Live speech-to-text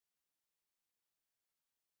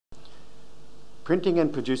Printing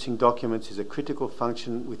and producing documents is a critical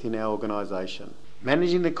function within our organisation.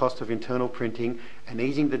 Managing the cost of internal printing and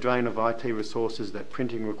easing the drain of IT resources that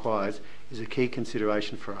printing requires is a key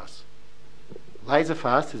consideration for us.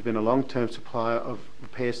 LaserFast has been a long-term supplier of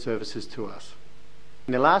repair services to us.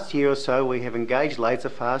 In the last year or so, we have engaged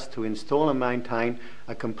LaserFast to install and maintain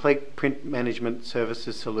a complete print management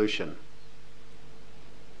services solution.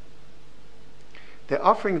 Their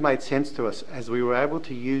offerings made sense to us as we were able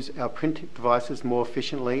to use our print devices more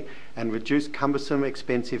efficiently and reduce cumbersome,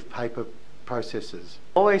 expensive paper processes.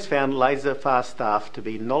 I always found LaserFast staff to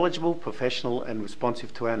be knowledgeable, professional and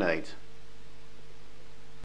responsive to our needs.